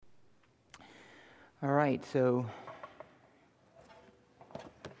All right, so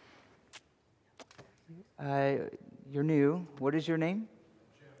you're new. What is your name?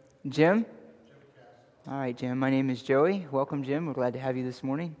 Jim? All right, Jim. My name is Joey. Welcome, Jim. We're glad to have you this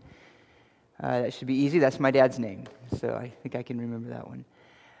morning. That should be easy. That's my dad's name, so I think I can remember that one.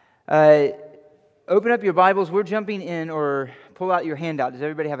 Open up your Bibles. We're jumping in, or pull out your handout. Does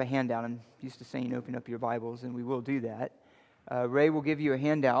everybody have a handout? I'm used to saying open up your Bibles, and we will do that. Ray will give you a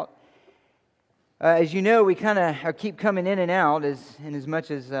handout. As you know, we kind of keep coming in and out, as much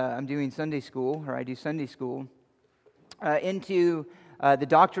as I'm doing Sunday school, or I do Sunday school, into the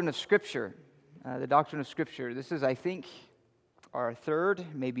doctrine of Scripture. The doctrine of Scripture. This is, I think, our third,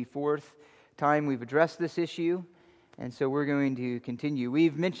 maybe fourth time we've addressed this issue, and so we're going to continue.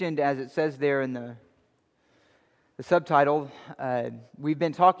 We've mentioned, as it says there in the subtitle, we've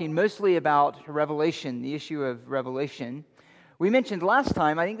been talking mostly about Revelation, the issue of Revelation. We mentioned last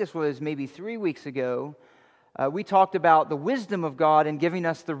time, I think this was maybe 3 weeks ago, we talked about the wisdom of God in giving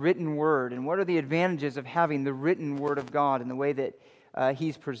us the written word, and what are the advantages of having the written word of God, and the way that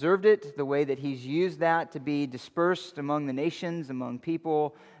He's preserved it, the way that He's used that to be dispersed among the nations, among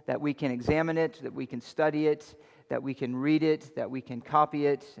people, that we can examine it, that we can study it, that we can read it, that we can copy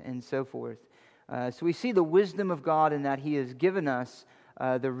it, and so forth. So we see the wisdom of God in that He has given us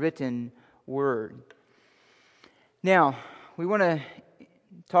the written word. Now, we want to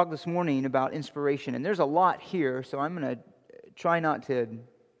talk this morning about inspiration, and there's a lot here, so I'm going to try not to,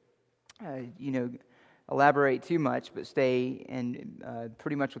 elaborate too much, but stay and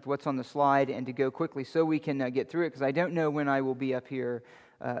pretty much with what's on the slide and to go quickly so we can get through it, because I don't know when I will be up here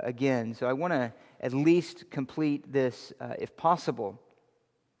again. So I want to at least complete this if possible.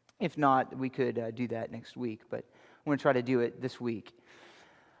 If not, we could do that next week, but I want to try to do it this week.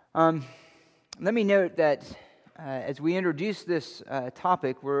 Let me note that as we introduce this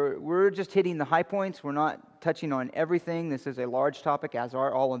topic, we're just hitting the high points. We're not touching on everything. This is a large topic, as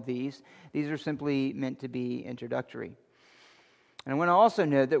are all of these. These are simply meant to be introductory. And I want to also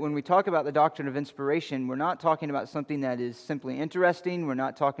note that when we talk about the doctrine of inspiration, we're not talking about something that is simply interesting. We're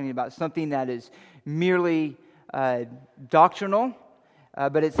not talking about something that is merely doctrinal,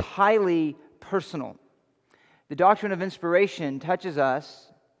 but it's highly personal. The doctrine of inspiration touches us,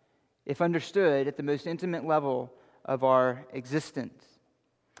 if understood, at the most intimate level of our existence.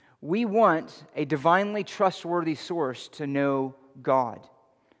 We want a divinely trustworthy source to know God,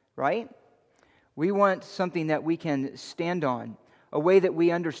 right? We want something that we can stand on, a way that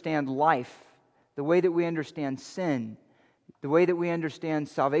we understand life, the way that we understand sin, the way that we understand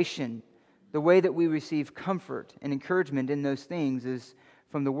salvation, the way that we receive comfort and encouragement in those things is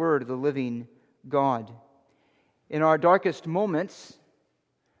from the Word of the living God. In our darkest moments,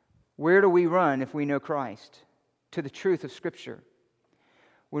 where do we run if we know Christ? To the truth of Scripture.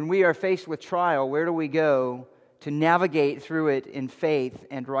 When we are faced with trial, where do we go to navigate through it in faith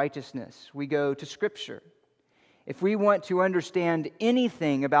and righteousness? We go to Scripture. If we want to understand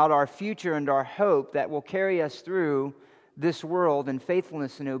anything about our future and our hope that will carry us through this world in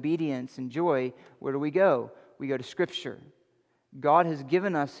faithfulness and obedience and joy, where do we go? We go to Scripture. God has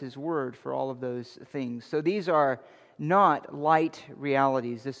given us His Word for all of those things. So these are not light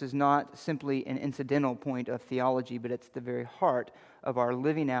realities. This is not simply an incidental point of theology, but it's the very heart of our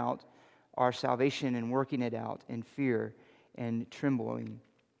living out our salvation and working it out in fear and trembling.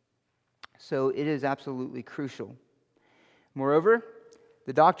 So it is absolutely crucial. Moreover,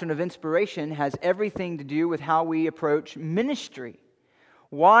 the doctrine of inspiration has everything to do with how we approach ministry.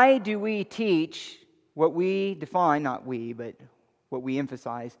 Why do we teach what we define, not we, but what we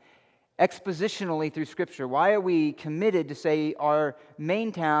emphasize, expositionally through Scripture? Why are we committed to say our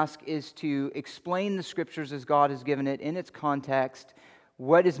main task is to explain the Scriptures as God has given it in its context,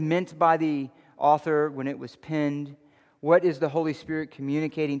 what is meant by the author when it was penned, what is the Holy Spirit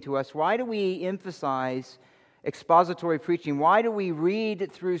communicating to us? Why do we emphasize expository preaching? Why do we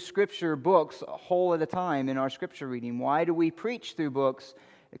read through Scripture books a whole at a time in our Scripture reading? Why do we preach through books,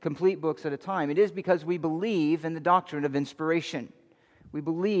 complete books at a time? It is because we believe in the doctrine of inspiration. We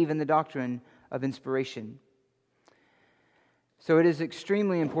believe in the doctrine of inspiration. So it is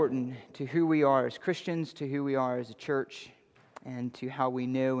extremely important to who we are as Christians, to who we are as a church, and to how we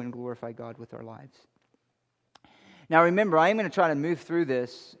know and glorify God with our lives. Now remember, I am going to try to move through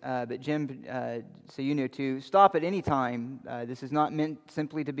this, but Jim, so you know too, stop at any time. This is not meant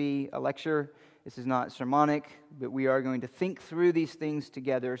simply to be a lecture. This is not sermonic, but we are going to think through these things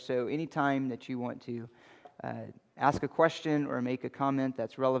together. So anytime that you want to ask a question or make a comment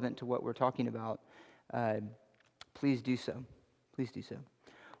that's relevant to what we're talking about, please do so. Please do so.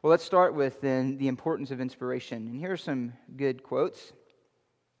 Well, let's start with then the importance of inspiration. And here are some good quotes.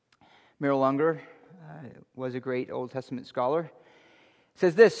 Merrill Unger, was a great Old Testament scholar,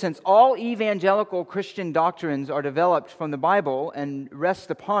 says this: since all evangelical Christian doctrines are developed from the Bible and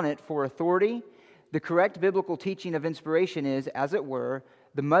rest upon it for authority, the correct biblical teaching of inspiration is, as it were,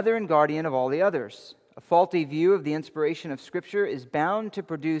 the mother and guardian of all the others. A faulty view of the inspiration of Scripture is bound to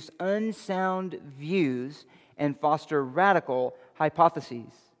produce unsound views and foster radical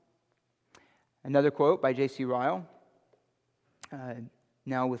hypotheses. Another quote by J.C. Ryle,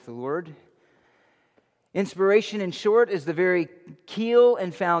 now with the Lord. Inspiration, in short, is the very keel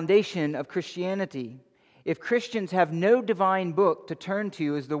and foundation of Christianity. If Christians have no divine book to turn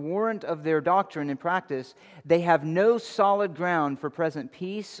to as the warrant of their doctrine and practice, they have no solid ground for present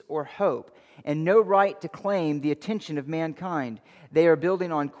peace or hope, and no right to claim the attention of mankind. They are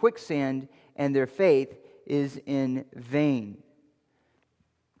building on quicksand, and their faith is in vain.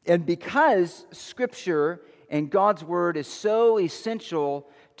 And because Scripture and God's Word is so essential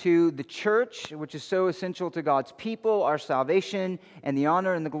to the church, which is so essential to God's people, our salvation, and the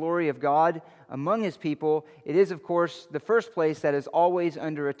honor and the glory of God among His people, it is, of course, the first place that is always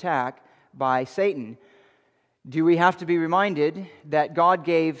under attack by Satan. Do we have to be reminded that God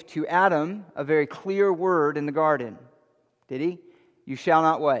gave to Adam a very clear word in the garden? Did He? You shall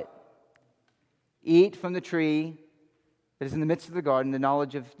not what? Eat from the tree that is in the midst of the garden, the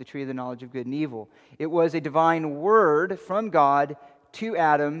knowledge of the tree of the knowledge of good and evil. It was a divine word from God to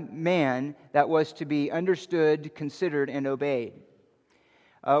Adam, man, that was to be understood, considered, and obeyed.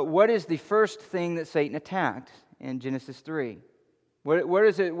 What is the first thing that Satan attacked in Genesis 3? What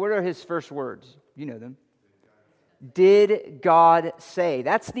is it? What are his first words? You know them. Did God say?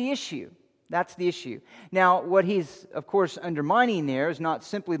 That's the issue. That's the issue. Now, what he's, of course, undermining there is not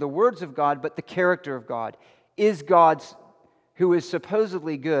simply the words of God, but the character of God. Is God, who is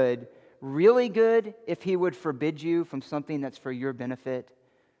supposedly good, really good if He would forbid you from something that's for your benefit?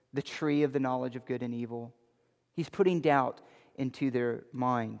 The tree of the knowledge of good and evil. He's putting doubt into their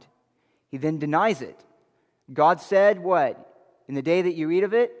mind. He then denies it. God said what? In the day that you eat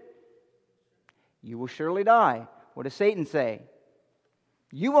of it, you will surely die. What does Satan say?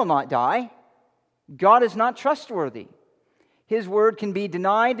 You will not die. God is not trustworthy. His word can be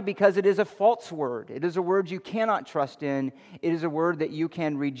denied because it is a false word. It is a word you cannot trust in. It is a word that you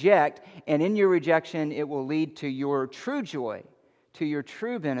can reject, and in your rejection, it will lead to your true joy, to your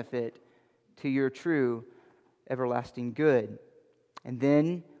true benefit, to your true everlasting good. And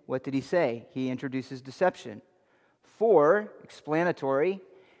then, what did he say? He introduces deception. 4, explanatory,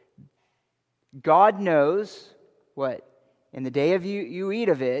 God knows what? In the day of you eat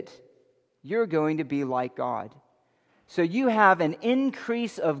of it, you're going to be like God. So you have an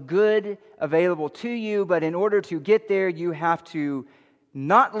increase of good available to you, but in order to get there, you have to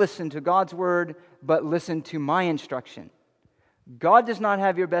not listen to God's word, but listen to my instruction. God does not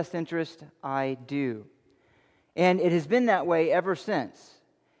have your best interest, I do. And it has been that way ever since.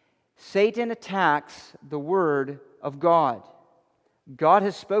 Satan attacks the word of God. God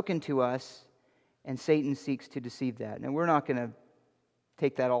has spoken to us, and Satan seeks to deceive that. Now, we're not going to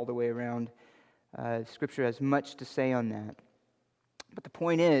take that all the way around. Scripture has much to say on that. But the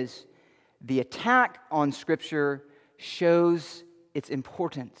point is, the attack on Scripture shows its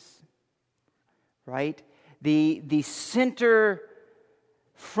importance, right? The center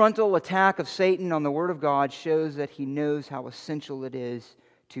frontal attack of Satan on the Word of God shows that he knows how essential it is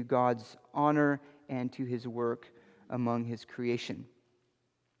to God's honor and to His work among His creation.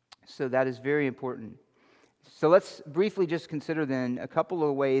 So that is very important. So let's briefly just consider then a couple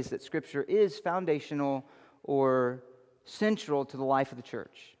of ways that Scripture is foundational or central to the life of the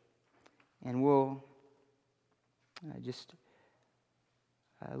church. And we'll just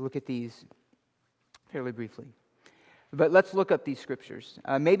look at these fairly briefly. But let's look up these Scriptures.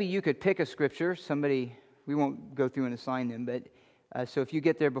 Maybe you could pick a Scripture. Somebody, we won't go through and assign them, but so if you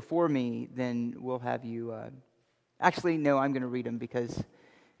get there before me, then we'll have you... Actually, no, I'm going to read them because,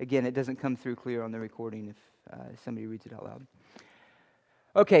 again, it doesn't come through clear on the recording if somebody reads it out loud.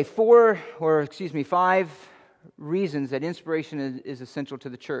 Okay, 5 reasons that inspiration is essential to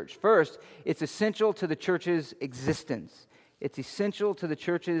the church. First, it's essential to the church's existence. It's essential to the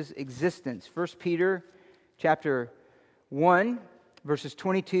church's existence. 1 Peter chapter 1, verses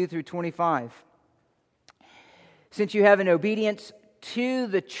 22 through 25. Since you have an obedience to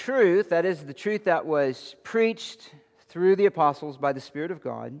the truth, that is the truth that was preached through the apostles by the Spirit of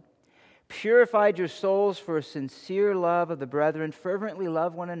God, purified your souls for a sincere love of the brethren, fervently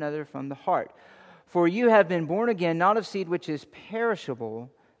love one another from the heart. For you have been born again, not of seed which is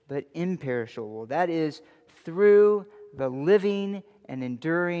perishable, but imperishable. That is, through the living and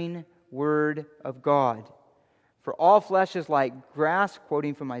enduring Word of God. For all flesh is like grass,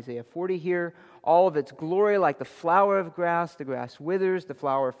 quoting from Isaiah 40 here, all of its glory like the flower of grass. The grass withers, the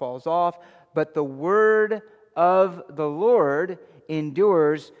flower falls off, but the word of the Lord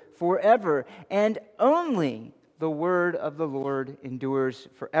endures forever. And only the word of the Lord endures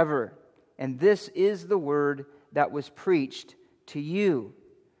forever. And this is the word that was preached to you.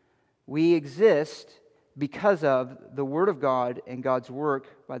 We exist because of the word of God and God's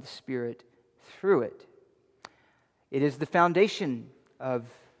work by the Spirit through it. It is the foundation of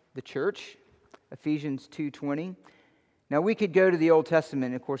the church, Ephesians 2:20. Now we could go to the Old Testament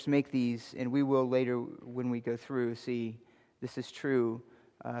and of course make these, and we will later when we go through see this is true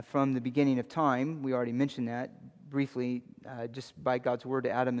from the beginning of time. We already mentioned that briefly just by God's word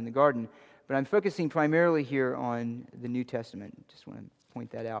to Adam in the garden. But I'm focusing primarily here on the New Testament. Just want to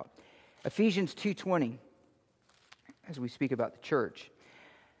point that out. Ephesians 2:20, as we speak about the church.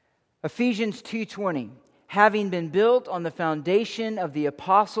 Ephesians 2:20, having been built on the foundation of the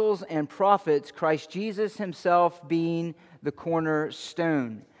apostles and prophets, Christ Jesus himself being the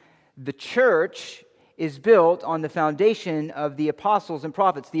cornerstone. The church is built on the foundation of the apostles and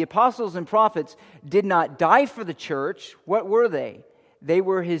prophets. The apostles and prophets did not die for the church. What were they? They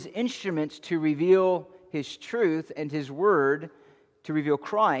were his instruments to reveal his truth and his word to reveal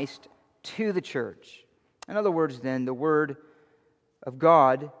Christ to the church. In other words, then, the word of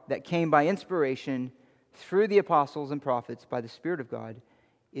God that came by inspiration through the apostles and prophets by the Spirit of God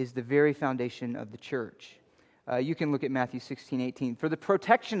is the very foundation of the church. You can look at Matthew 16:18. For the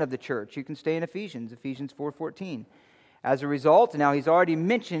protection of the church, you can stay in Ephesians 4:14. As a result, now he's already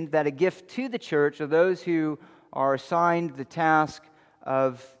mentioned that a gift to the church are those who are assigned the task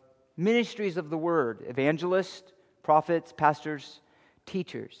of ministries of the word, evangelists, prophets, pastors,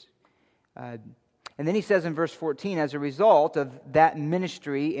 teachers. And then he says in verse 14, as a result of that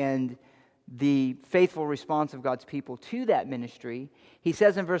ministry and the faithful response of God's people to that ministry, he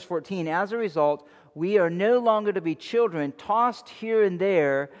says in verse 14, as a result, we are no longer to be children tossed here and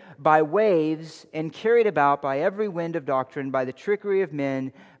there by waves and carried about by every wind of doctrine, by the trickery of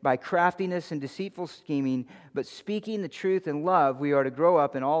men, by craftiness and deceitful scheming, but speaking the truth in love, we are to grow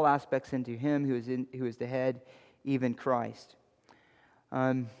up in all aspects into him who is the head, even Christ.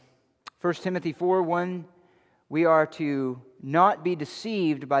 1 Timothy 4:1, we are to not be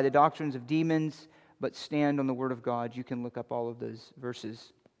deceived by the doctrines of demons, but stand on the word of God. You can look up all of those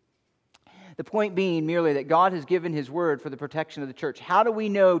verses. The point being merely that God has given his word for the protection of the church. How do we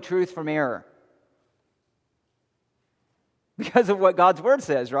know truth from error? Because of what God's word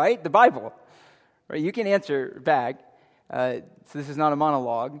says, right? The Bible. Right? You can answer back. So this is not a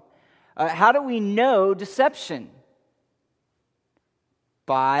monologue. How do we know deception?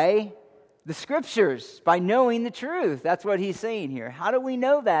 By the Scriptures, by knowing the truth. That's what he's saying here. How do we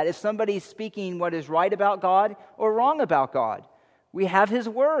know that if somebody's speaking what is right about God or wrong about God? We have his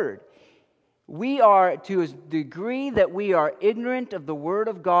word. We are, to a degree that we are ignorant of the word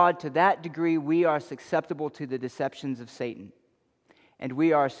of God, to that degree we are susceptible to the deceptions of Satan. And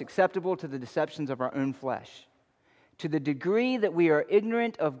we are susceptible to the deceptions of our own flesh. To the degree that we are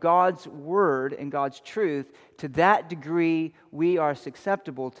ignorant of God's word and God's truth, to that degree we are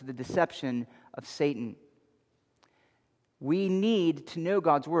susceptible to the deception of Satan. We need to know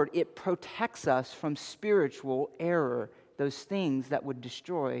God's word. It protects us from spiritual error, those things that would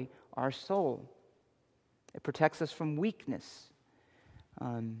destroy our soul. It protects us from weakness.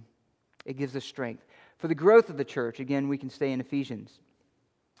 It gives us strength. For the growth of the church, again, we can stay in Ephesians.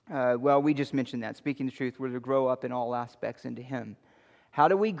 We just mentioned that. Speaking the truth, we're to grow up in all aspects into him. How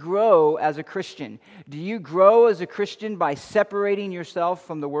do we grow as a Christian? Do you grow as a Christian by separating yourself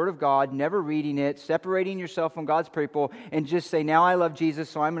from the Word of God, never reading it, separating yourself from God's people, and just say, now I love Jesus,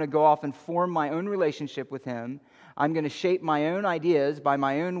 so I'm going to go off and form my own relationship with him. I'm going to shape my own ideas by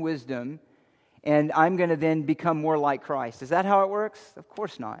my own wisdom, and I'm going to then become more like Christ. Is that how it works? Of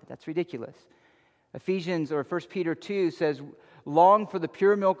course not. That's ridiculous. Ephesians or 1 Peter 2 says, long for the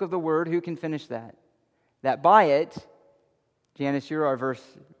pure milk of the word. Who can finish that? That by it, Janice, you're our verse.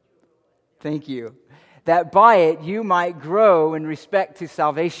 Thank you. That by it you might grow in respect to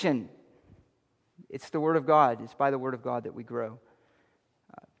salvation. It's the word of God. It's by the word of God that we grow.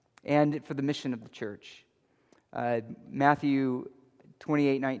 And for the mission of the church. Matthew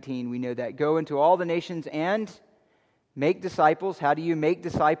 28:19, we know that. Go into all the nations and make disciples. How do you make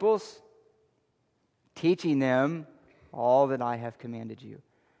disciples? Teaching them all that I have commanded you.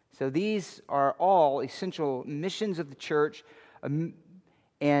 So these are all essential missions of the church,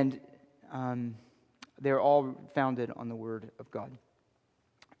 and they're all founded on the Word of God.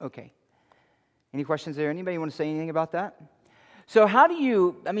 Okay. Any questions there? Anybody want to say anything about that? So how do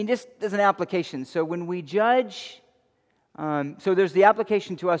you, just as an application, so when we judge, so there's the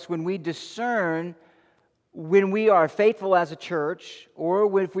application to us when we discern when we are faithful as a church,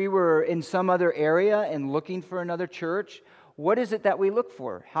 or if we were in some other area and looking for another church, what is it that we look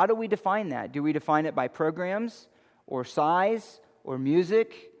for? How do we define that? Do we define it by programs, or size, or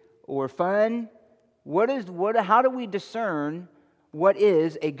music, or fun? How do we discern what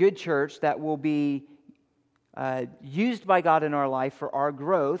is a good church that will be used by God in our life for our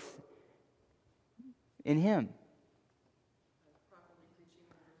growth in Him?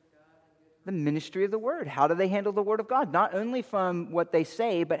 The ministry of the Word. How do they handle the Word of God? Not only from what they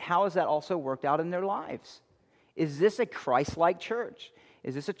say, but how is that also worked out in their lives? Is this a Christ-like church?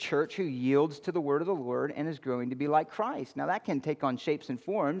 Is this a church who yields to the Word of the Lord and is growing to be like Christ? Now that can take on shapes and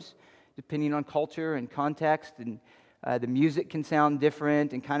forms depending on culture and context, and the music can sound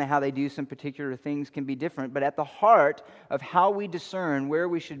different, and kind of how they do some particular things can be different. But at the heart of how we discern where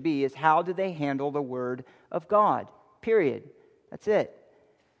we should be is how do they handle the Word of God? Period. That's it.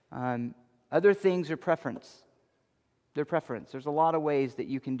 Other things are preference. They're preference. There's a lot of ways that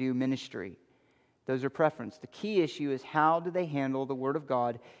you can do ministry. Those are preference. The key issue is how do they handle the Word of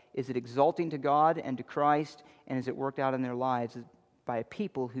God? Is it exalting to God and to Christ, and is it worked out in their lives by a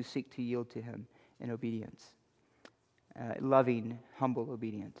people who seek to yield to Him in obedience? Loving, humble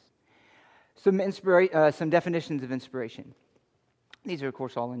obedience. Some definitions of inspiration. These are, of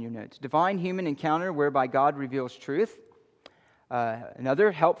course, all in your notes. Divine human encounter whereby God reveals truth.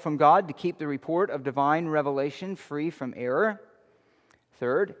 Another, help from God to keep the report of divine revelation free from error.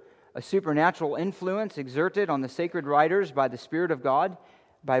 Third, a supernatural influence exerted on the sacred writers by the Spirit of God,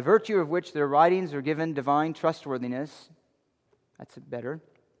 by virtue of which their writings are given divine trustworthiness. That's better.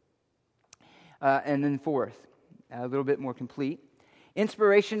 And then fourth, a little bit more complete.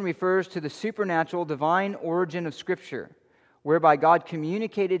 Inspiration refers to the supernatural divine origin of Scripture, whereby God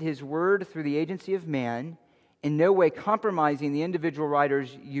communicated His Word through the agency of man, in no way compromising the individual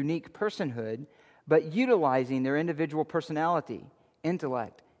writer's unique personhood, but utilizing their individual personality,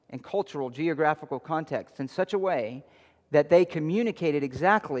 intellect, and cultural geographical context in such a way that they communicated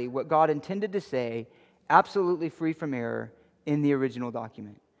exactly what God intended to say, absolutely free from error, in the original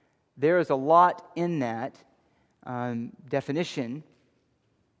document. There is a lot in that definition,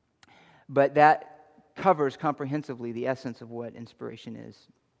 but that covers comprehensively the essence of what inspiration is.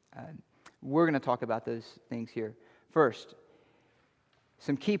 We're going to talk about those things here. First,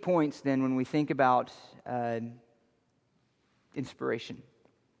 some key points then when we think about inspiration.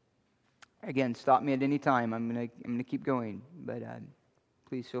 Again, stop me at any time. I'm going to keep going, but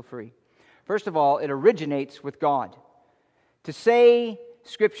please feel free. First of all, it originates with God. To say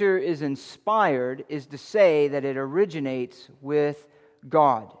Scripture is inspired is to say that it originates with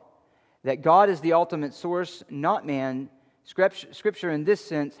God. That God is the ultimate source, not man. Scripture in this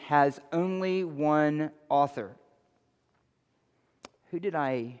sense has only one author. Who did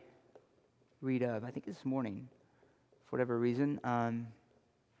I read of? I think this morning, for whatever reason.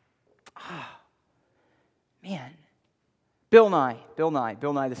 Bill Nye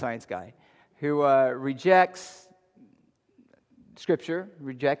the science guy, who rejects Scripture,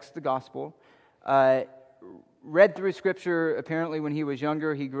 rejects the gospel, read through Scripture apparently when he was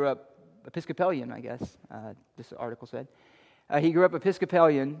younger. He grew up Episcopalian, I guess, this article said. He grew up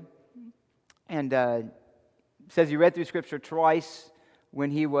Episcopalian, and says he read through Scripture twice when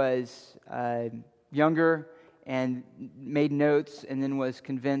he was younger and made notes, and then was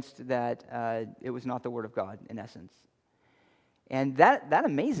convinced that it was not the Word of God, in essence. And that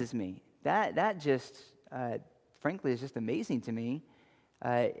amazes me. That just, frankly, is just amazing to me,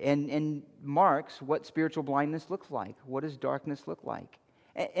 and marks what spiritual blindness looks like. What does darkness look like?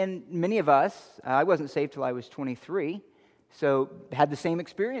 And many of us, I wasn't saved till I was 23, so had the same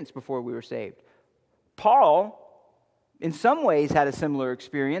experience before we were saved. Paul, in some ways, had a similar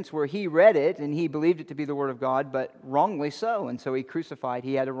experience where he read it and he believed it to be the Word of God, but wrongly so. And so he crucified.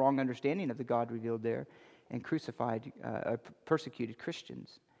 He had a wrong understanding of the God revealed there, and crucified, persecuted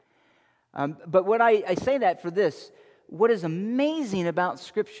Christians. But what I say that for this, what is amazing about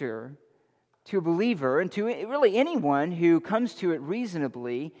Scripture to a believer, and to really anyone who comes to it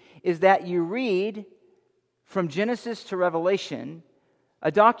reasonably, is that you read from Genesis to Revelation,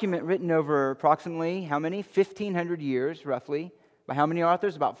 a document written over approximately, how many? 1,500 years, roughly. By how many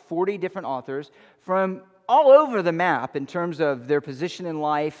authors? About 40 different authors from all over the map in terms of their position in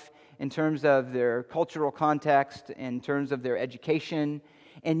life, in terms of their cultural context, in terms of their education.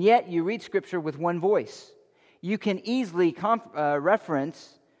 And yet you read Scripture with one voice. You can easily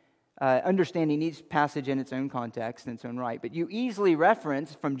reference understanding each passage in its own context, in its own right. But you easily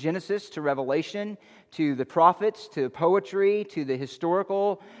reference from Genesis to Revelation, to the prophets, to poetry, to the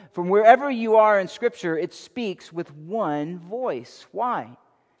historical. From wherever you are in Scripture, it speaks with one voice. Why?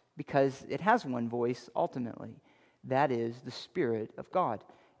 Because it has one voice ultimately. That is the Spirit of God.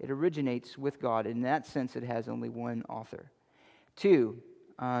 It originates with God. In that sense, it has only one author. 2,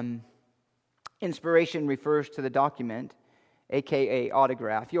 inspiration refers to the document, a.k.a.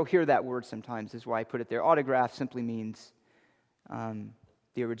 autograph. You'll hear that word sometimes, is why I put it there. Autograph simply means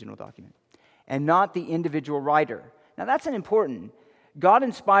the original document, and not the individual writer. Now that's an important. God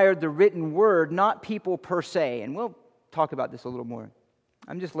inspired the written word, not people per se, and we'll talk about this a little more.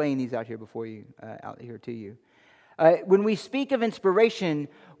 I'm just laying these out here before you, out here to you. When we speak of inspiration,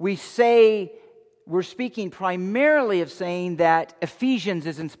 we're speaking primarily of saying that Ephesians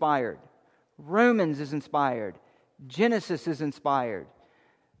is inspired, Romans is inspired, Genesis is inspired.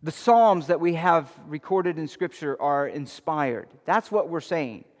 The Psalms that we have recorded in Scripture are inspired. That's what we're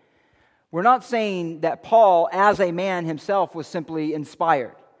saying. We're not saying that Paul, as a man himself, was simply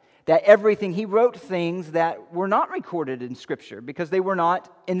inspired. That everything, he wrote things that were not recorded in Scripture because they were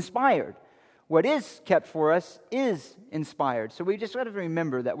not inspired. What is kept for us is inspired. So we just got to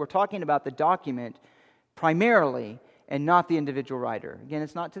remember that we're talking about the document primarily and not the individual writer. Again,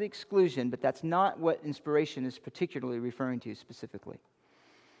 it's not to the exclusion, but that's not what inspiration is particularly referring to specifically.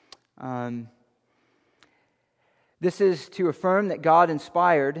 This is to affirm that God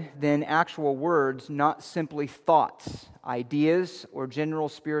inspired then actual words, not simply thoughts, ideas, or general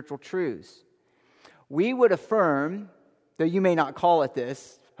spiritual truths. We would affirm, though you may not call it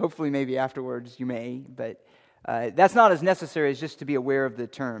this, hopefully maybe afterwards you may, but that's not as necessary as just to be aware of the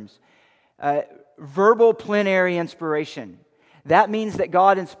terms. Verbal plenary inspiration. That means that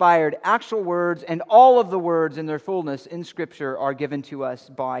God inspired actual words, and all of the words in their fullness in Scripture are given to us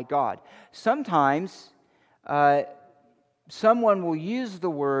by God. Sometimes someone will use the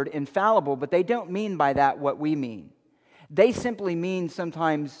word infallible, but they don't mean by that what we mean. They simply mean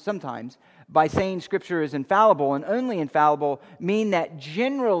sometimes by saying Scripture is infallible and only infallible, mean that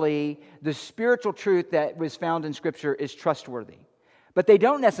generally the spiritual truth that was found in Scripture is trustworthy. But they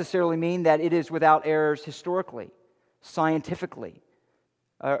don't necessarily mean that it is without errors historically, scientifically,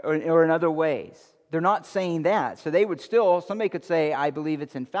 or in other ways. They're not saying that. So they would still, somebody could say, I believe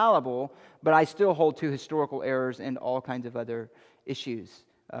it's infallible, but I still hold to historical errors and all kinds of other issues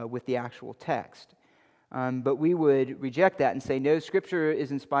with the actual text. But we would reject that and say, no, Scripture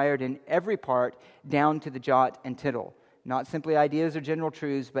is inspired in every part down to the jot and tittle. Not simply ideas or general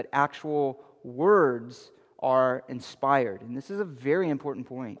truths, but actual words are inspired. And this is a very important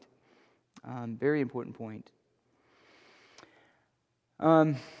point. Very important point.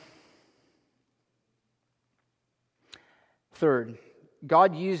 Third,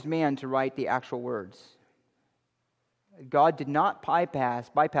 God used man to write the actual words. God did not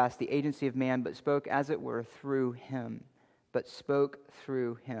bypass the agency of man, but spoke, as it were, through him.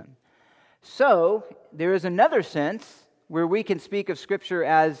 So, there is another sense where we can speak of Scripture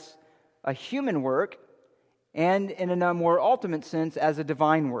as a human work, and in a more ultimate sense, as a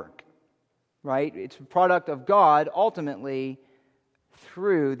divine work. Right? It's a product of God, ultimately,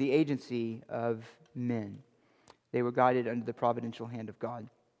 through the agency of men. They were guided under the providential hand of God.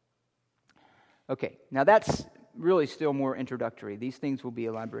 Okay, now that's really still more introductory. These things will be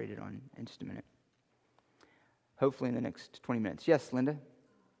elaborated on in just a minute. Hopefully in the next 20 minutes. Yes, Linda?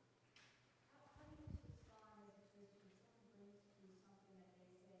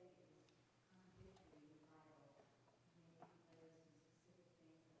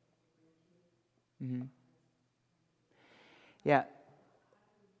 Mm-hmm. Yeah.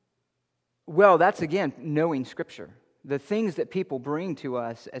 Well, that's again knowing Scripture. The things that people bring to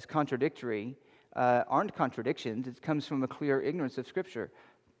us as contradictory aren't contradictions. It comes from a clear ignorance of Scripture.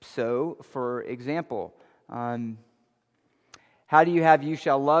 So, for example, how do you have you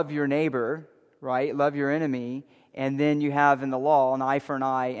shall love your neighbor, right? Love your enemy, and then you have in the law an eye for an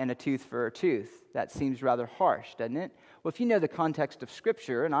eye and a tooth for a tooth. That seems rather harsh, doesn't it? Well, if you know the context of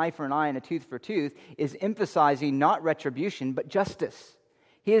Scripture, an eye for an eye and a tooth for a tooth is emphasizing not retribution, but justice.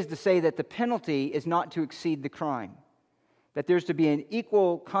 He is to say that the penalty is not to exceed the crime, that there's to be an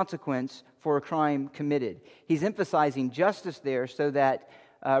equal consequence for a crime committed. He's emphasizing justice there so that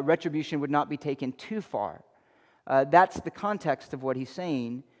retribution would not be taken too far. That's the context of what he's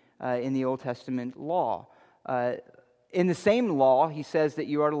saying in the Old Testament law. In the same law, he says that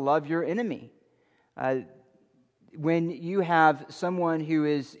you are to love your enemy. When you have someone who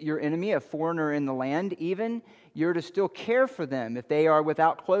is your enemy, a foreigner in the land even, you're to still care for them if they are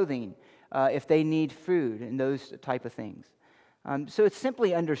without clothing, if they need food, and those type of things. So it's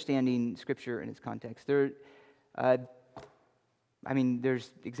simply understanding Scripture in its context. There's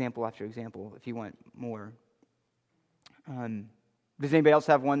example after example if you want more. Does anybody else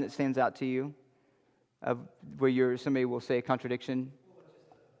have one that stands out to you, where somebody will say a contradiction?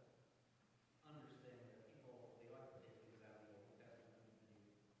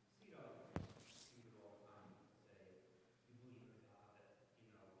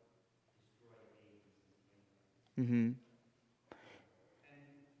 Mm-hmm. But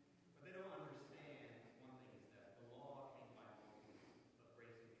they don't understand, one thing is that the law came by Moses, but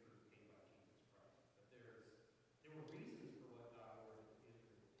grace and truth came by Jesus Christ. But there were reasons for what God ordered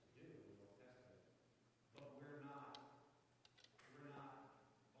Israel to do in the Old Testament. But we're not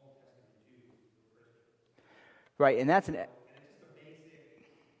Old Testament Jews, we're Christians. Right, and that's an... And it's just a basic,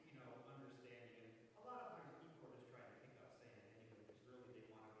 understanding. And a lot of times people are just trying to pick up sand anyway, because really they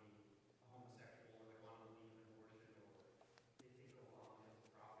want to be a homosexual, or they want to believe in abortion, or they think Obama is a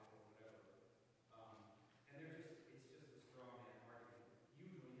prophet, or whatever. And it's just a straw man argument,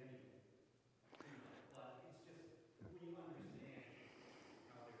 usually anyway. But it's just, when you understand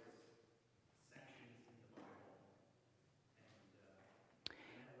how there's sections in the Bible,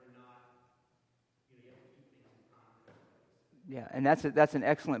 and that we're not, you have to keep things in context. Yeah, and that's an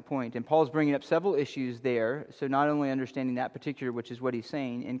excellent point. And Paul's bringing up several issues there. So not only understanding that particular, which is what he's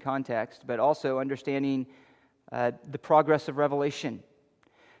saying in context, but also understanding the progress of revelation.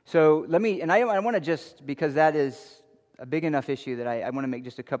 So I want to just, because that is a big enough issue that I want to make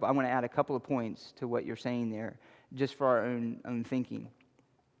I want to add a couple of points to what you're saying there, just for our own thinking.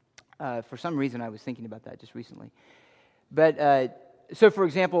 For some reason, I was thinking about that just recently. But, so for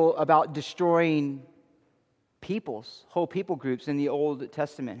example, about destroying whole people groups in the Old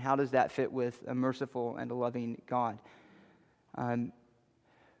Testament. How does that fit with a merciful and a loving God?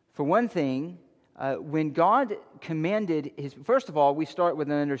 For one thing, when God commanded first of all, we start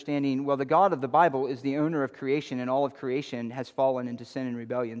with an understanding, well, the God of the Bible is the owner of creation, and all of creation has fallen into sin and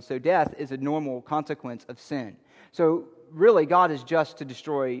rebellion. So death is a normal consequence of sin. So really, God is just to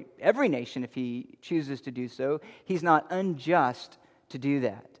destroy every nation if he chooses to do so. He's not unjust to do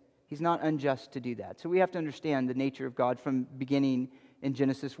that. He's not unjust to do that. So we have to understand the nature of God from beginning in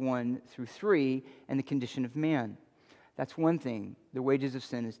Genesis 1 through 3 and the condition of man. That's one thing. The wages of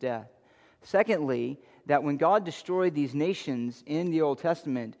sin is death. Secondly, that when God destroyed these nations in the Old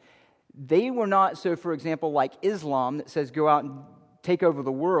Testament, they were not, so for example, like Islam that says go out and take over the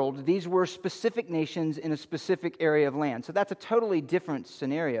world. These were specific nations in a specific area of land. So that's a totally different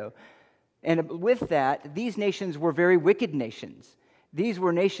scenario. And with that, these nations were very wicked nations. These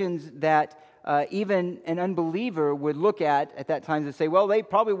were nations that even an unbeliever would look at that time and say, well, they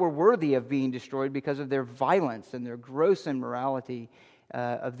probably were worthy of being destroyed because of their violence and their gross immorality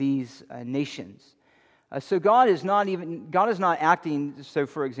of these nations. So God is not acting, so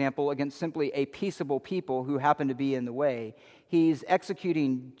for example, against simply a peaceable people who happen to be in the way. He's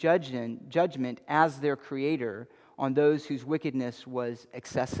executing judgment as their creator on those whose wickedness was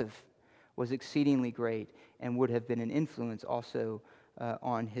excessive, was exceedingly great, and would have been an influence also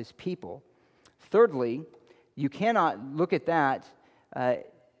on his people. Thirdly, you cannot look at that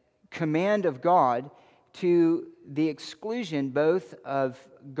command of God to the exclusion both of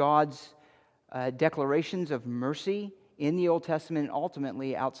God's declarations of mercy in the Old Testament and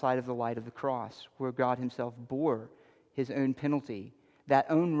ultimately outside of the light of the cross, where God himself bore his own penalty, that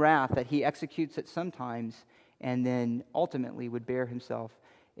own wrath that he executes at some times and then ultimately would bear himself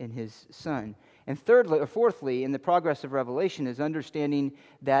in his Son. And fourthly, in the progress of Revelation, is understanding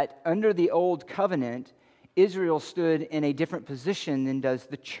that under the Old Covenant, Israel stood in a different position than does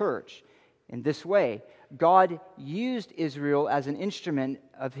the church. In this way, God used Israel as an instrument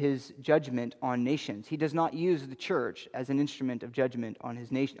of his judgment on nations. He does not use the church as an instrument of judgment on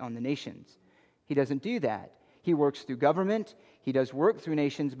the nations. He doesn't do that. He works through government. He does work through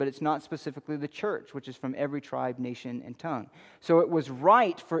nations, but it's not specifically the church, which is from every tribe, nation, and tongue. So it was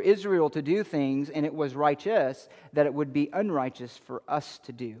right for Israel to do things, and it was righteous that it would be unrighteous for us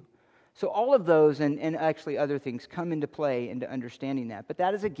to do. So all of those, and actually other things, come into play into understanding that. But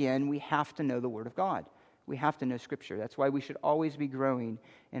that is, again, we have to know the Word of God. We have to know Scripture. That's why we should always be growing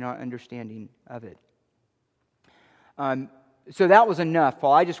in our understanding of it. So that was enough,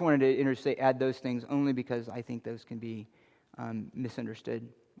 Paul. I just wanted to add those things only because I think those can be misunderstood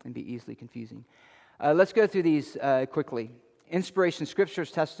and be easily confusing. Let's go through these quickly. Inspiration,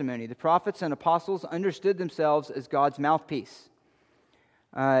 Scripture's testimony. The prophets and apostles understood themselves as God's mouthpiece.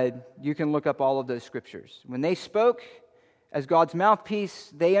 You can look up all of those scriptures. When they spoke as God's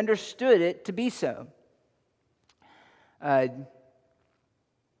mouthpiece, they understood it to be so.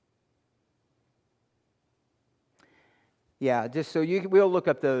 Yeah, just so we'll look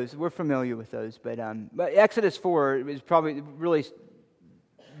up those. We're familiar with those, but Exodus 4 is probably really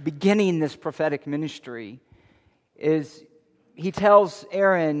beginning this prophetic ministry. Is he tells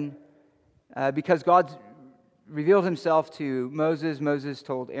Aaron, because God's revealed himself to Moses. Moses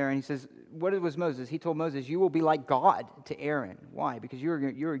told Aaron, he says, what was Moses? He told Moses, you will be like God to Aaron. Why? Because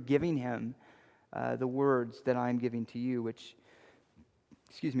you're giving him the words that I'm giving to you, which,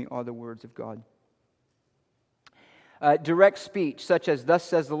 are the words of God. Direct speech, such as thus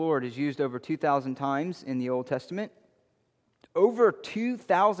says the Lord, is used over 2,000 times in the Old Testament. Over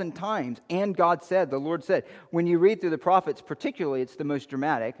 2,000 times. And God said, the Lord said. When you read through the prophets, particularly, it's the most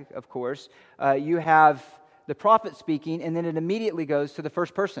dramatic, of course. You have the prophet speaking, and then it immediately goes to the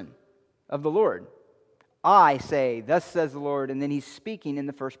first person of the Lord. I say, thus says the Lord, and then he's speaking in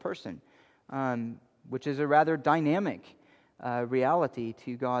the first person, which is a rather dynamic reality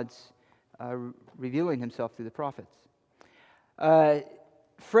to God's revealing himself through the prophets.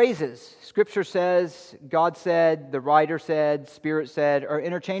 Phrases, Scripture says, God said, the writer said, Spirit said, are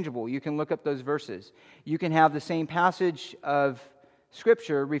interchangeable. You can look up those verses. You can have the same passage of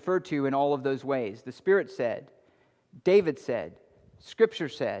Scripture referred to in all of those ways. The Spirit said, David said, Scripture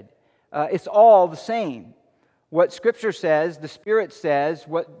said. It's all the same. What Scripture says, the Spirit says.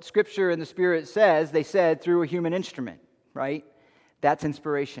 What Scripture and the Spirit says, they said through a human instrument, right? That's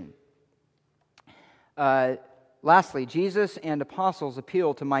inspiration. Lastly, Jesus and apostles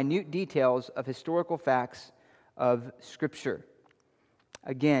appeal to minute details of historical facts of Scripture.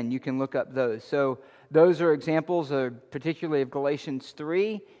 Again, you can look up those. So those are examples, particularly of Galatians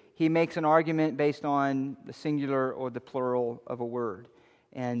 3. He makes an argument based on the singular or the plural of a word,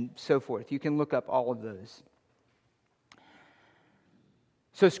 and so forth. You can look up all of those.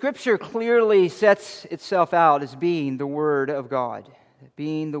 So Scripture clearly sets itself out as being the Word of God,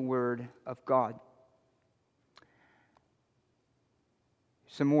 being the Word of God.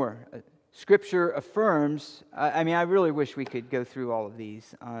 Some more. Scripture affirms, I really wish we could go through all of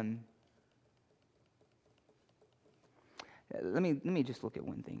these. Let me just look at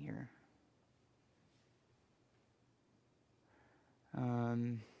one thing here.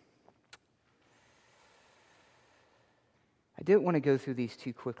 I didn't want to go through these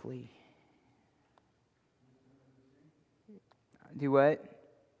too quickly. Do what?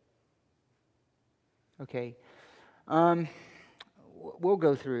 Okay. We'll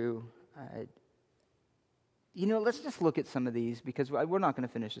go through. Let's just look at some of these because we're not going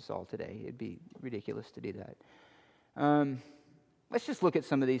to finish this all today. It'd be ridiculous to do that. Let's just look at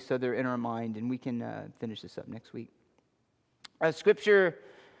some of these so they're in our mind, and we can finish this up next week. Scripture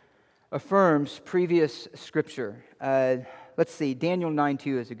affirms previous Scripture. Let's see. Daniel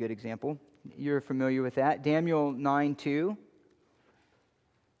 9:2 is a good example. You're familiar with that. Daniel 9:2.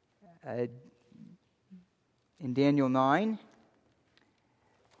 In Daniel 9,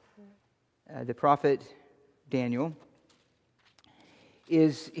 the prophet Daniel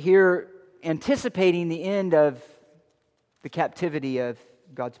is here anticipating the end of the captivity of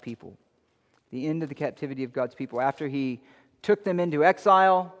God's people. The end of the captivity of God's people. After he took them into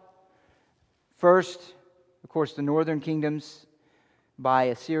exile, first, of course, the northern kingdoms by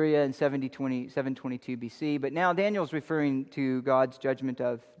Assyria in 722 BC. But now Daniel's referring to God's judgment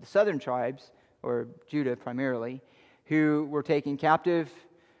of the southern tribes, or Judah primarily, who were taken captive.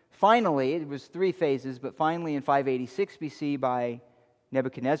 Finally, it was 3 phases, but finally in 586 BC by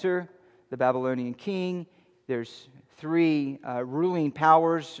Nebuchadnezzar, the Babylonian king. There's 3 ruling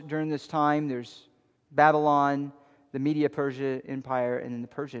powers during this time. There's Babylon, the Media-Persia Empire, and then the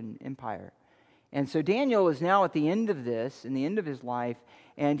Persian Empire. And so Daniel is now at the end of this, in the end of his life,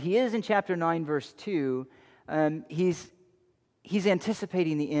 and he is in chapter 9, verse 2. He's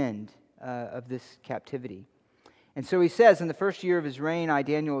anticipating the end of this captivity. And so he says, in the first year of his reign, I,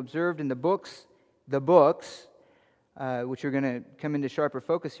 Daniel, observed in the books, which are going to come into sharper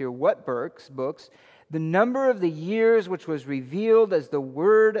focus here. What books? The number of the years which was revealed as the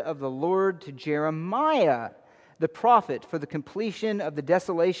word of the Lord to Jeremiah, the prophet, for the completion of the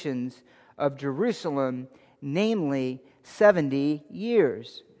desolations of Jerusalem, namely 70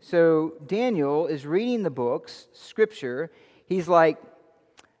 years. So Daniel is reading the books, Scripture. He's like,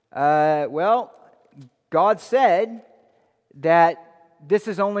 God said that this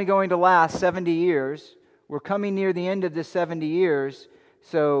is only going to last 70 years. We're coming near the end of this 70 years,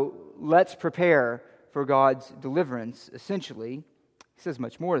 so let's prepare for God's deliverance, essentially. He says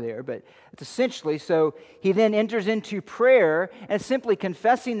much more there, but it's essentially, so he then enters into prayer and simply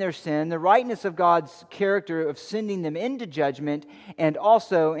confessing their sin, the rightness of God's character of sending them into judgment, and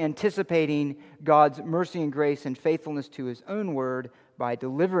also anticipating God's mercy and grace and faithfulness to his own word by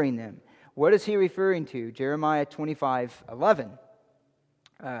delivering them. What is he referring to? Jeremiah 25:11.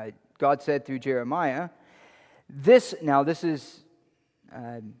 God said through Jeremiah, this is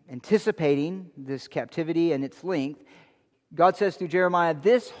anticipating this captivity and its length. God says through Jeremiah,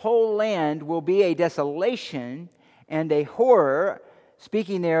 this whole land will be a desolation and a horror,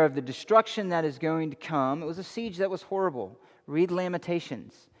 speaking there of the destruction that is going to come. It was a siege that was horrible. Read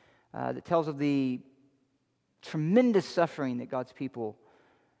Lamentations that tells of the tremendous suffering that God's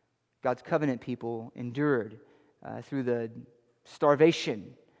covenant people endured through the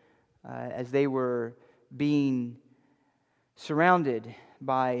starvation as they were being surrounded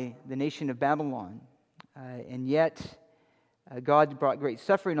by the nation of Babylon. And yet, God brought great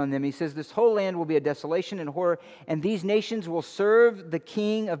suffering on them. He says, this whole land will be a desolation and horror, and these nations will serve the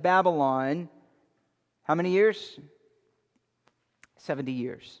king of Babylon. How many years? 70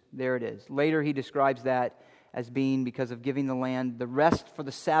 years. There it is. Later he describes that as being because of giving the land the rest for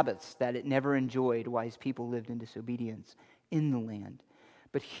the Sabbaths that it never enjoyed while his people lived in disobedience in the land.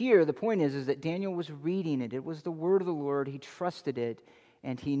 But here the point is that Daniel was reading it. It was the word of the Lord. He trusted it,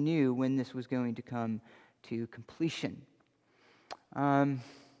 and he knew when this was going to come to completion.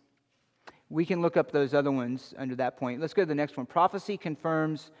 We can look up those other ones under that point. Let's go to the next one. Prophecy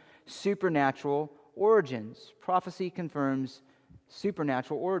confirms supernatural origins. Prophecy confirms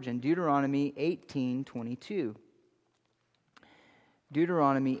supernatural origin. Deuteronomy 18:22.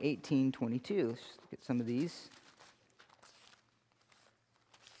 Deuteronomy 18:22. Let's look at some of these.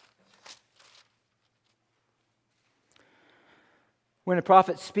 When a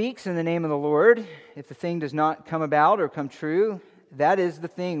prophet speaks in the name of the Lord, if the thing does not come about or come true, that is the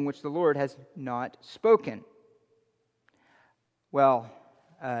thing which the Lord has not spoken. Well,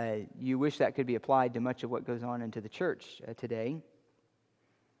 you wish that could be applied to much of what goes on into the church today.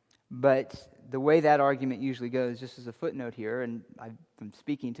 But the way that argument usually goes, just as a footnote here, and I'm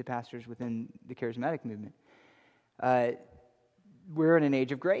speaking to pastors within the charismatic movement, we're in an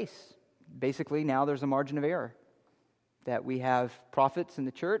age of grace. Basically, now there's a margin of error. That we have prophets in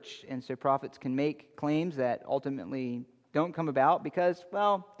the church, and so prophets can make claims that ultimately don't come about because,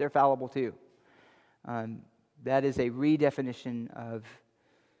 well, they're fallible too. That is a redefinition of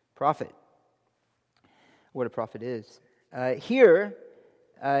prophet, what a prophet is. Here,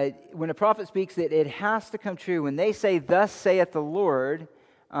 when a prophet speaks, it has to come true. When they say, thus saith the Lord,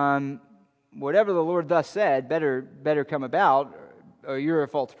 whatever the Lord thus said better come about, or you're a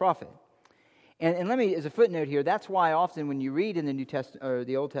false prophet. And let me, as a footnote here, that's why often when you read in the New Testament or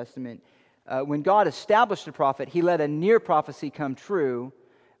the Old Testament, when God established a prophet, He let a near prophecy come true,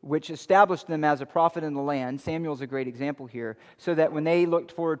 which established them as a prophet in the land. Samuel's a great example here, so that when they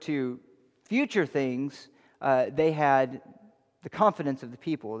looked forward to future things, they had the confidence of the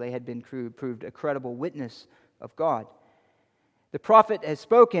people. They had been proved a credible witness of God. The prophet has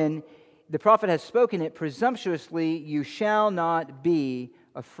spoken it presumptuously, you shall not be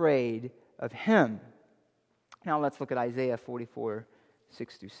afraid of him. Now let's look at Isaiah 44,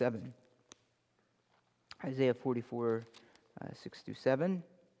 6 through 7. Isaiah 44, 6 through 7.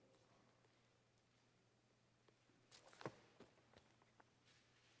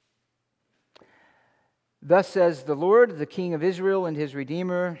 Thus says the Lord, the King of Israel and his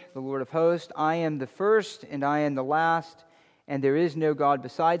Redeemer, the Lord of hosts, I am the first and I am the last, and there is no God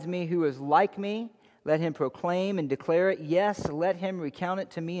besides me. Who is like me? Let him proclaim and declare it. Yes, let him recount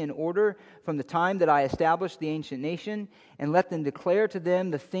it to me in order from the time that I established the ancient nation, and let them declare to them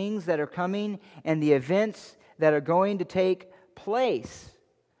the things that are coming and the events that are going to take place.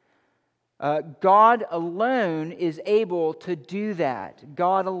 God alone is able to do that.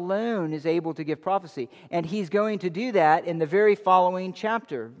 God alone is able to give prophecy. And He's going to do that in the very following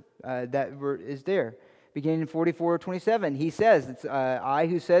chapter that is there. Beginning in 44:27, He says, it's I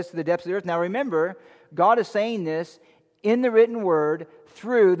who says to the depths of the earth. Now remember, God is saying this in the written word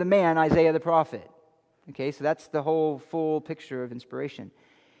through the man Isaiah the prophet. Okay, so that's the whole full picture of inspiration.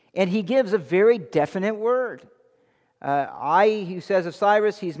 And He gives a very definite word. I who says of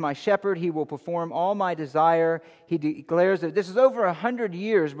Cyrus, he's my shepherd, he will perform all my desire. He declares that this is over 100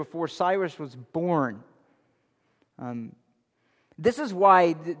 years before Cyrus was born. This is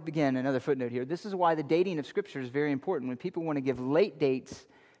why, again, another footnote here, this is why the dating of Scripture is very important. When people want to give late dates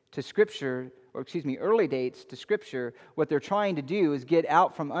to Scripture, early dates to Scripture, what they're trying to do is get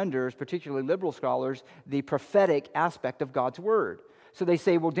out from under, particularly liberal scholars, the prophetic aspect of God's Word. So they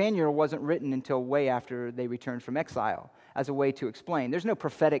say, well, Daniel wasn't written until way after they returned from exile, as a way to explain. There's no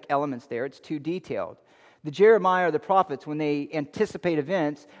prophetic elements there. It's too detailed. The Jeremiah or the prophets, when they anticipate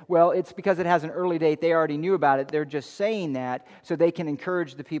events, well, it's because it has an early date. They already knew about it. They're just saying that so they can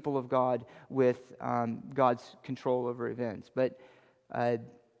encourage the people of God with God's control over events. But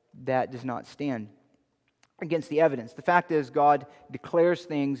that does not stand against the evidence. The fact is, God declares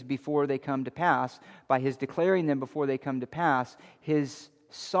things before they come to pass. By His declaring them before they come to pass, His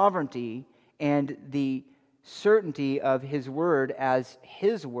sovereignty and the certainty of His word as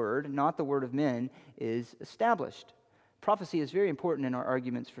His word, not the word of men, is established. Prophecy is very important in our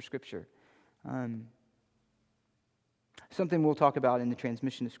arguments for Scripture. Something we'll talk about in the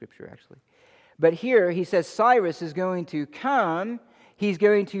transmission of Scripture, actually. But here he says Cyrus is going to come. He's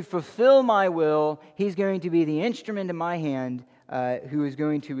going to fulfill my will. He's going to be the instrument in my hand who is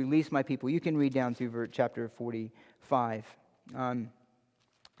going to release my people. You can read down through chapter 45.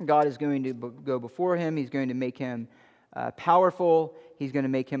 God is going to go before him. He's going to make him powerful. He's going to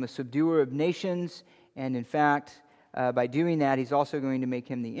make him a subduer of nations. And in fact, by doing that, he's also going to make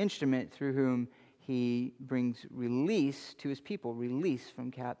him the instrument through whom he brings release to his people, release from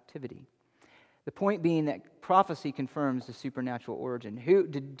captivity. The point being that prophecy confirms the supernatural origin.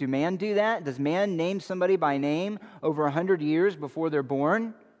 Do man do that? Does man name somebody by name over 100 years before they're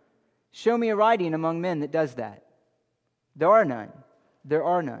born? Show me a writing among men that does that. There are none. There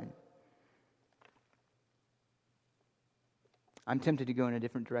are none. I'm tempted to go in a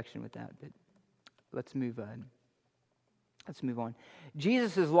different direction with that, but let's move on.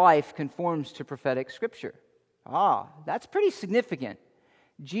 Jesus' life conforms to prophetic Scripture. That's pretty significant.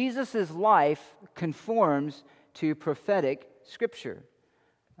 Jesus' life conforms to prophetic Scripture.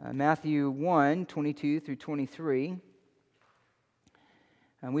 Matthew 1, 22 through 23.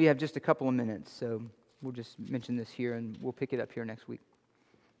 And we have just a couple of minutes, so we'll just mention this here and we'll pick it up here next week.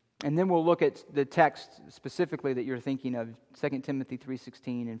 And then we'll look at the text specifically that you're thinking of, 2 Timothy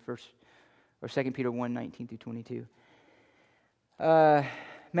 3:16 and 2 Peter 1, 19 through 22.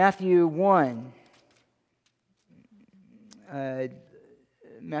 Matthew 1.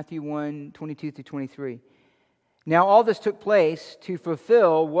 Matthew 1, 22 through 23. Now all this took place to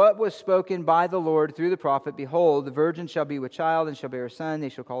fulfill what was spoken by the Lord through the prophet. Behold, the virgin shall be with child and shall bear a son. They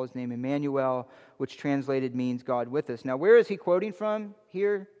shall call his name Emmanuel, which translated means God with us. Now where is he quoting from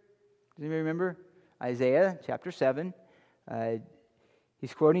here? Does anybody remember? Isaiah chapter 7.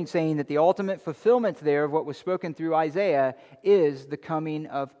 He's quoting, saying that the ultimate fulfillment there of what was spoken through Isaiah is the coming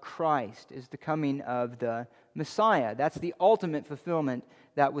of Christ, is the coming of the Messiah. That's the ultimate fulfillment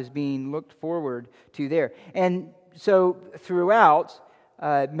that was being looked forward to there. And so throughout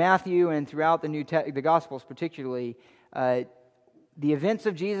Matthew and throughout the Gospels particularly, the events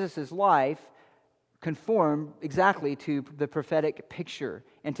of Jesus' life conform exactly to the prophetic picture,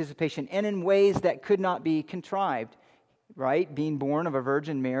 anticipation, and in ways that could not be contrived. Right? Being born of a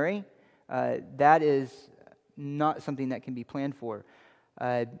Virgin Mary, that is not something that can be planned for.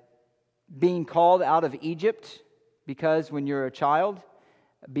 Being called out of Egypt because when you're a child,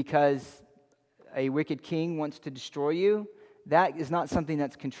 because a wicked king wants to destroy you, that is not something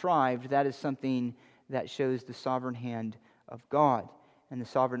that's contrived. That is something that shows the sovereign hand of God and the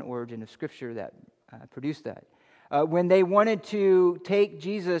sovereign origin of Scripture that produced that. When they wanted to take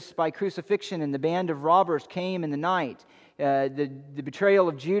Jesus by crucifixion and the band of robbers came in the night, the betrayal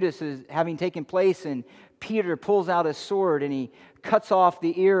of Judas is having taken place, and Peter pulls out his sword and he cuts off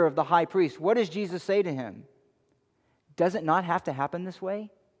the ear of the high priest. What does Jesus say to him? Does it not have to happen this way?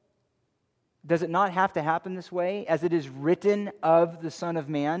 Does it not have to happen this way, as it is written of the Son of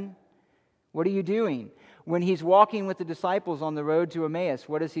Man? What are you doing? When he's walking with the disciples on the road to Emmaus,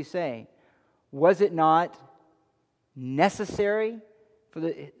 what does he say? Was it not necessary for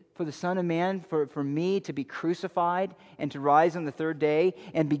the Son of Man, for me to be crucified and to rise on the third day?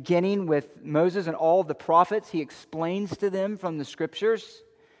 And beginning with Moses and all of the prophets, he explains to them from the Scriptures,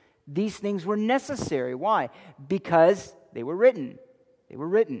 these things were necessary. Why? Because they were written. They were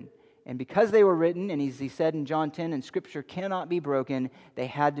written. And because they were written, and as he said in John 10, and Scripture cannot be broken, they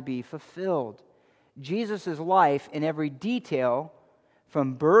had to be fulfilled. Jesus' life in every detail,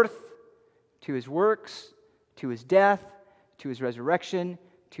 from birth to his works, to his death, to his resurrection,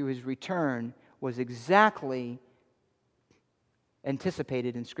 to his return, was exactly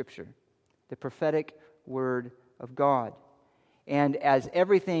anticipated in Scripture, the prophetic Word of God. And as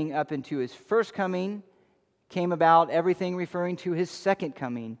everything up into his first coming came about, everything referring to his second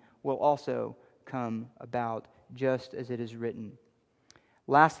coming will also come about, just as it is written.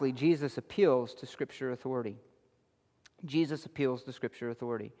 Lastly, Jesus appeals to Scripture authority. Jesus appeals to Scripture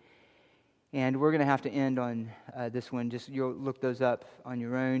authority. And we're going to have to end on this one. Just you'll look those up on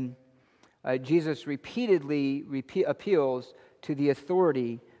your own. Jesus repeatedly appeals to the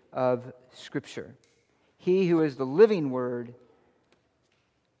authority of Scripture. He who is the living Word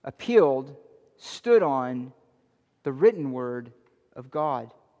stood on the written Word of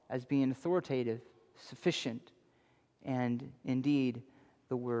God as being authoritative, sufficient, and indeed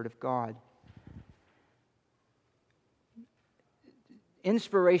the Word of God.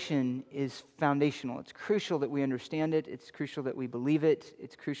 Inspiration is foundational. It's crucial that we understand it. It's crucial that we believe it.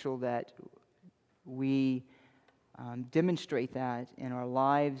 It's crucial that we demonstrate that in our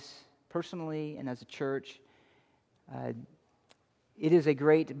lives personally and as a church. It is a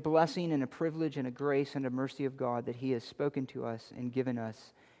great blessing and a privilege and a grace and a mercy of God that He has spoken to us and given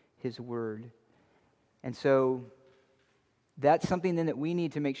us His Word. And so that's something then that we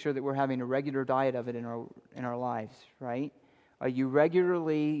need to make sure that we're having a regular diet of it in our lives, right? Are you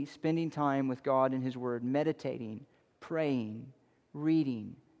regularly spending time with God and His Word, meditating, praying,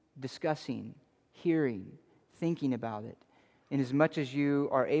 reading, discussing, hearing, thinking about it, in as much as you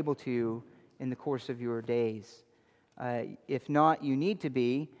are able to in the course of your days? If not, you need to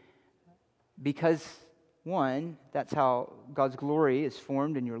be, because, one, that's how God's glory is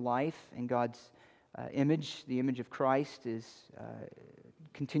formed in your life, and God's image, the image of Christ, is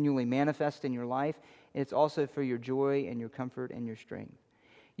continually manifest in your life. And it's also for your joy and your comfort and your strength.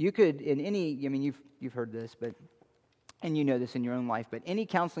 You could, in any, you've heard this, and you know this in your own life, but any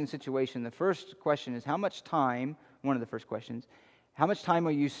counseling situation, the first question is, one of the first questions, how much time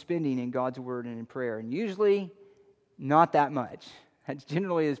are you spending in God's Word and in prayer? And usually, not that much. That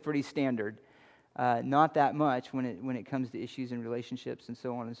generally is pretty standard. Not that much when it comes to issues in relationships and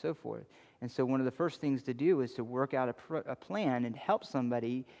so on and so forth. And so one of the first things to do is to work out a plan and help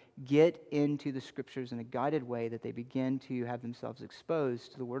somebody get into the Scriptures in a guided way that they begin to have themselves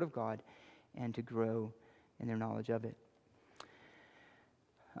exposed to the Word of God and to grow in their knowledge of it.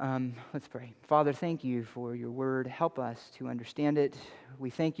 Let's pray. Father, thank you for your Word. Help us to understand it. We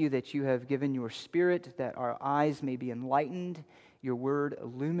thank you that you have given your Spirit that our eyes may be enlightened, your Word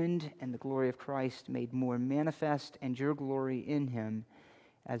illumined, and the glory of Christ made more manifest, and your glory in Him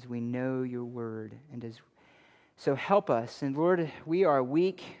as we know your Word. So help us. And Lord, we are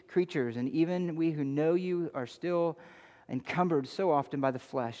weak creatures, and even we who know you are still encumbered so often by the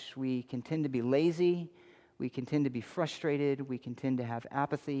flesh. We can tend to be lazy. We can tend to be frustrated. We can tend to have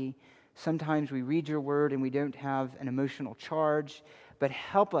apathy. Sometimes we read your word and we don't have an emotional charge. But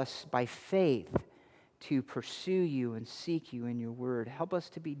help us by faith to pursue you and seek you in your word. Help us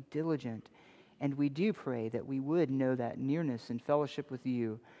to be diligent. And we do pray that we would know that nearness and fellowship with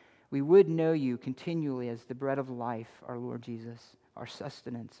you. We would know you continually as the bread of life, our Lord Jesus, our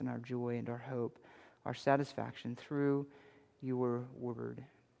sustenance and our joy and our hope, our satisfaction through your word.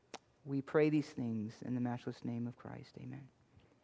 We pray these things in the matchless name of Christ. Amen.